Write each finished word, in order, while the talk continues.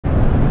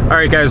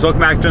Alright guys, welcome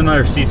back to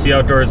another CC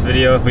Outdoors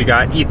video. We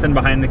got Ethan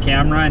behind the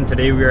camera, and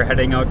today we are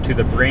heading out to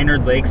the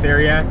Brainerd Lakes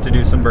area to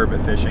do some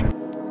burbot fishing.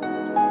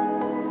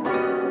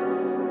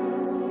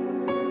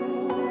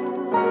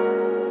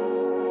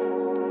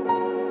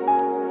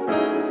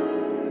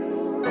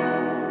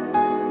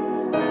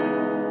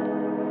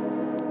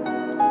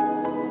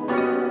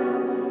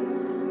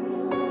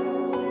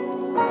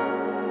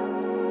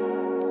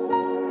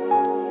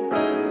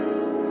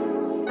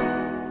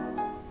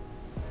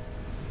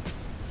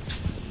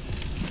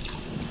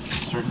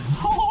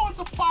 Oh, it's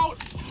a pout!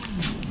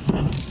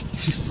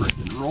 She's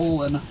freaking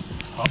rolling.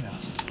 Oh yeah,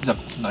 he's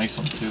a nice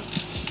one too.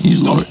 You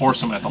just don't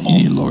force him at the hole. You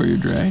need to lower your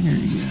drag, or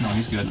you good? No,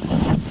 he's good.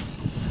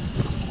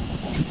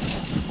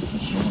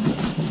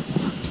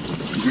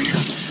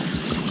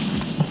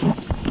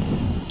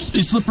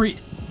 He's slippery.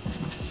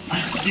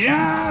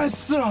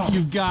 Yes!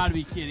 You've got to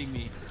be kidding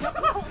me.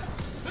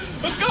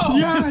 Let's go!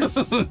 Yes!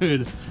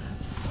 Dude.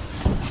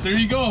 There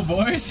you go,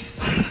 boys.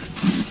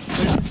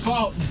 There's your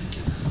pout.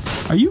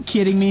 Are you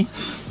kidding me?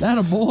 That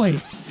a boy.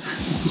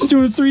 He's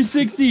doing a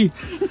 360.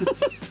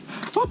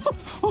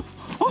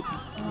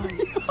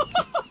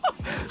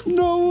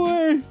 No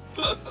way.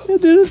 I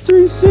did a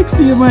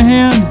 360 in my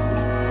hand.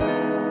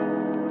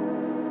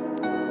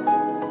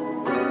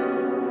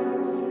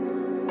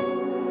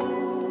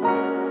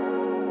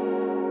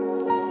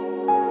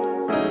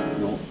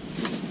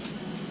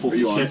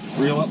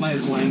 Reel up my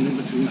line in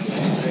between my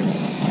legs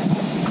there.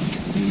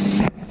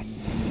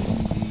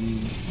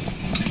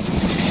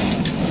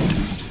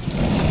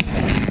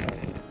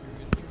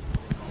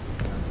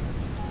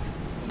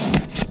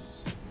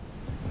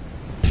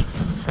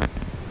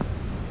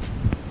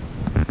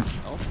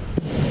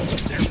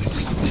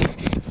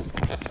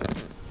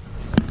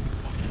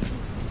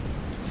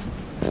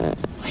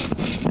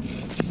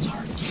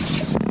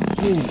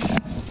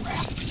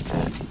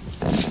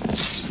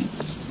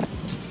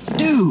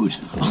 Dude,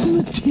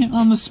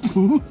 on the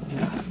spoon.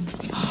 Yeah.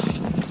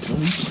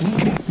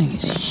 That thing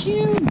is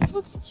huge.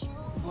 Look at you,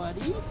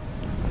 buddy. You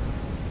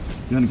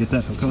want to get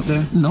that hook out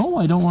there? No,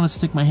 I don't want to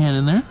stick my hand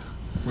in there.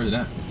 Where's it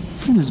at?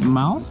 In his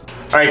mouth.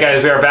 Alright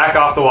guys, we are back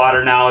off the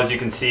water now. As you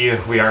can see,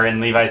 we are in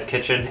Levi's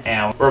kitchen,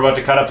 and we're about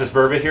to cut up this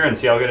burbot here and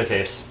see how good it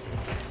tastes.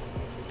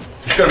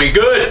 It's gonna be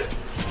good!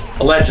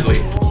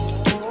 Allegedly.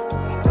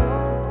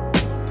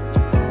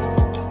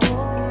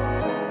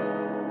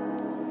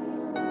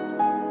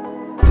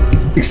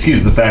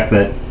 Excuse the fact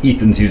that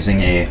Ethan's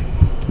using a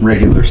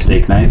regular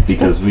steak knife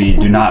because we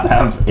do not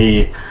have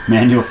a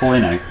manual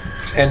fillet knife.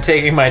 And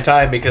taking my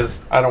time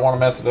because I don't want to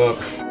mess it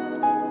up.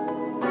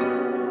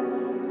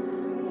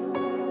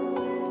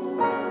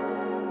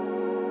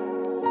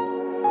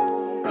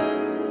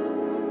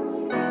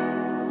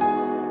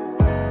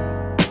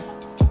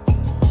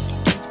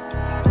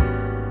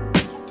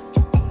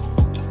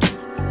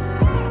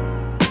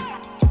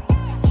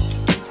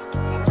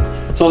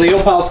 So the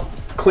eel pout's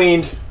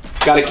cleaned,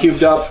 got it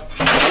cubed up.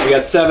 We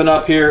got 7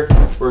 up here.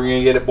 We're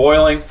gonna get it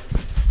boiling.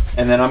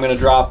 And then I'm gonna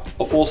drop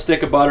a full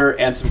stick of butter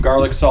and some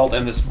garlic salt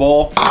in this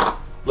bowl.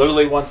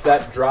 Literally once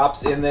that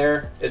drops in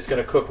there, it's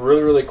gonna cook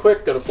really, really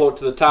quick, gonna float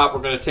to the top.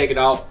 We're gonna take it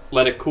out,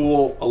 let it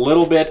cool a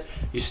little bit.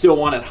 You still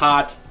want it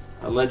hot,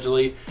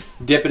 allegedly.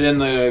 Dip it in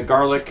the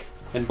garlic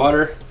and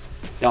butter,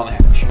 down the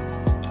hatch.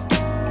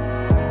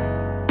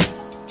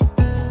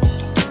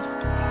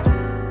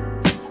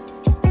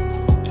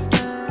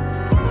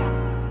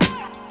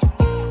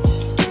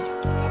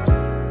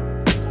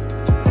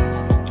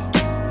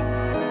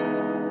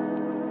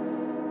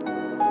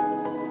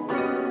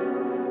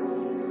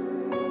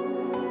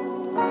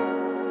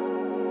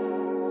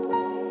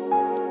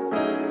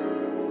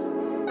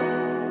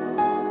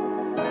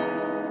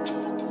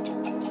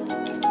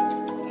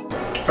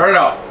 Start it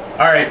out.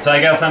 Alright, so I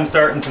guess I'm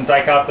starting since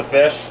I caught the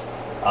fish.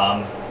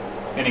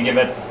 Gonna give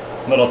it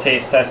a little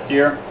taste test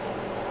here.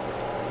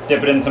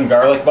 Dip it in some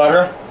garlic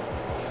butter.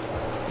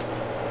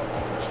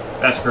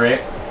 That's great.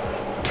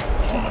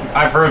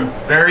 I've heard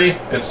very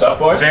Good stuff,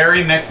 boys.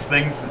 Very mixed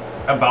things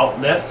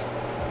about this.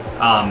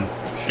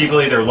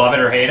 People either love it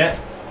or hate it,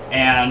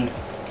 and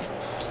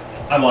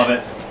I love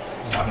it.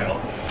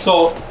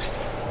 So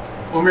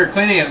when we were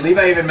cleaning it,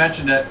 Levi even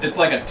mentioned that it's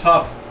like a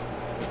tough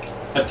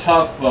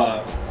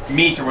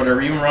meat or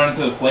whatever. You even run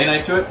into the fillet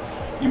knife to it.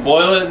 You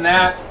boil it in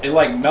that, it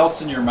like melts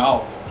in your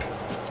mouth,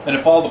 and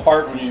it falls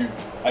apart when you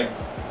like.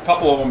 A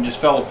couple of them just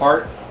fell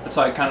apart. That's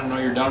how I kind of know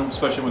you're done,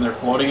 especially when they're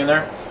floating in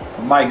there.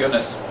 But my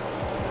goodness,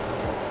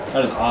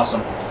 that is awesome.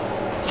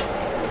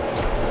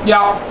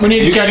 Yeah, we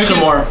need to catch some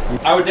more.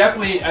 I would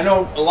definitely. I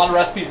know a lot of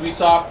recipes we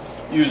saw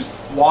use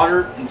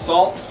water and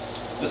salt.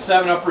 The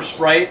 7-Up or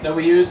Sprite that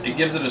we use, it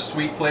gives it a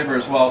sweet flavor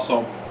as well.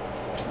 So.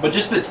 But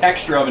just the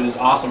texture of it is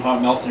awesome, how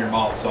it melts in your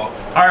mouth. So,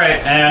 all right,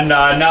 and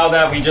now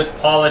that we just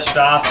polished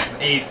off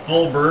a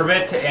full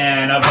burbot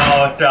in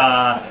about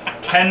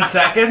 10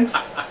 seconds,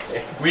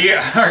 we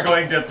are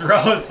going to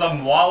throw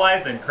some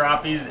walleyes and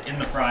crappies in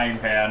the frying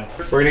pan.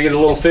 We're gonna get a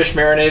little fish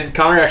marinated.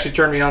 Connor actually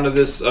turned me onto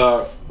this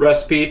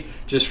recipe,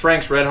 just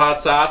Frank's Red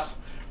Hot sauce.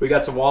 We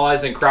got some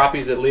walleyes and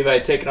crappies that Levi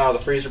had taken out of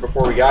the freezer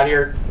before we got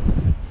here.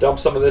 Dump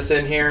some of this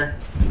in here.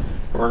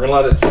 And we're gonna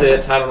let it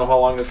sit. I don't know how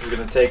long this is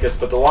gonna take us,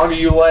 but the longer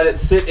you let it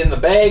sit in the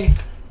bag,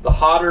 the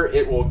hotter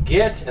it will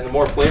get and the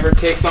more flavor it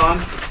takes on.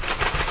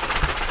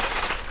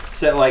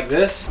 Set like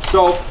this.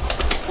 So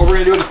what we're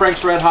gonna do with the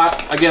Frank's Red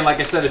Hot, again,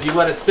 like I said, if you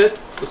let it sit,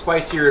 the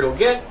spicier it'll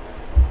get.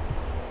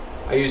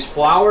 I use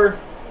flour,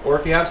 or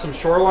if you have some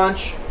shore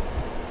lunch,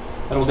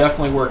 that'll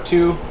definitely work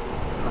too.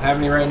 I don't have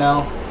any right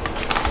now.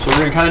 So we're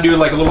gonna kind of do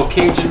like a little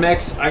Cajun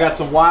mix. I got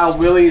some Wild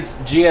Willie's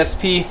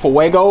GSP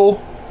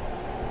Fuego.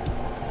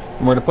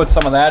 And we're gonna put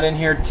some of that in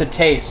here to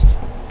taste.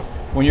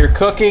 When you're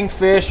cooking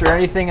fish or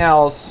anything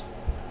else,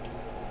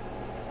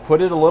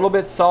 put it a little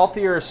bit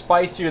saltier or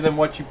spicier than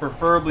what you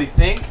preferably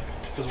think.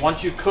 Because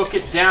once you cook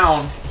it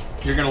down,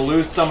 you're gonna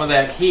lose some of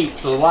that heat.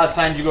 So a lot of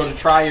times you go to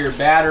try your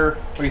batter,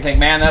 or you think,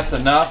 man, that's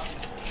enough.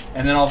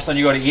 And then all of a sudden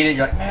you go to eat it,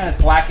 you're like, man,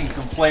 it's lacking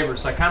some flavor.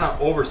 So I kind of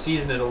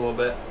over-seasoned it a little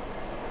bit.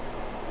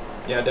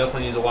 Yeah, it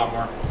definitely needs a lot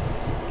more.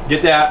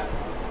 Get that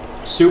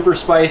super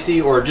spicy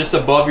or just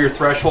above your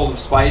threshold of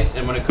spice,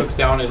 and when it cooks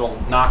down,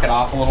 it'll knock it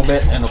off a little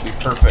bit and it'll be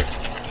perfect.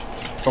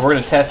 But we're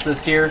gonna test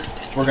this here.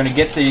 We're gonna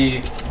get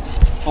the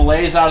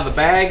fillets out of the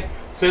bag.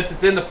 Since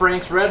it's in the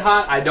Frank's Red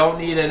Hot, I don't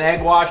need an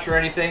egg wash or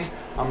anything.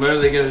 I'm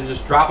literally gonna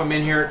just drop them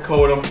in here,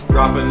 coat them,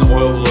 drop in the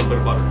oil with a little bit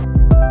of butter.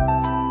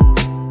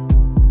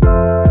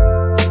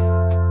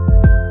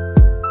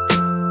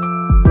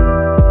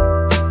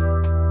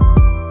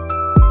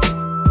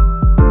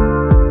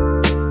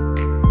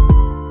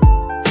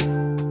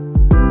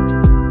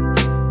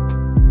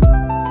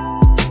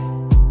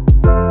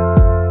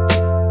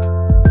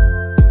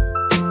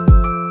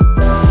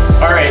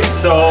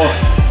 So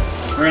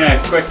we're gonna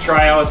quick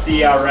try out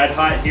the Red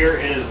Hot here.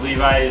 It is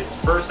Levi's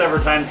first ever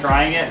time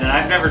trying it, and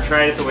I've never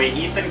tried it the way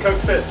Ethan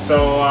cooks it.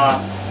 So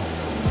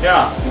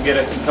yeah, we'll get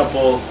a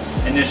couple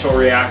initial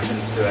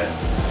reactions to it.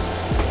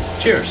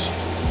 Cheers.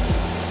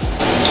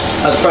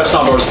 That's Fresh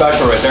Outdoors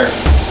Special right there.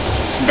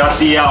 Got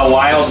the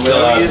Wild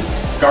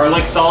Willie's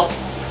garlic salt.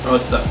 Oh,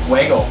 it's the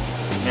Fuego.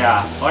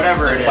 Yeah,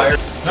 whatever it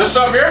is. This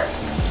stuff here?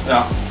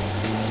 Yeah.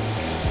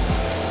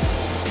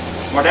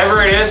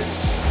 Whatever it is,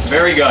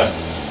 very good.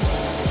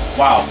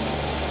 Wow.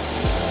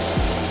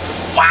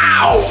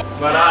 Wow!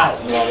 But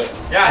love it.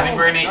 yeah, I think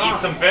we're gonna eat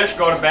some fish,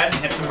 go to bed,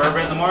 and hit some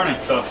Burbot in the morning.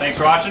 So thanks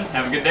for watching.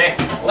 Have a good day.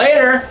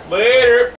 Later. Later.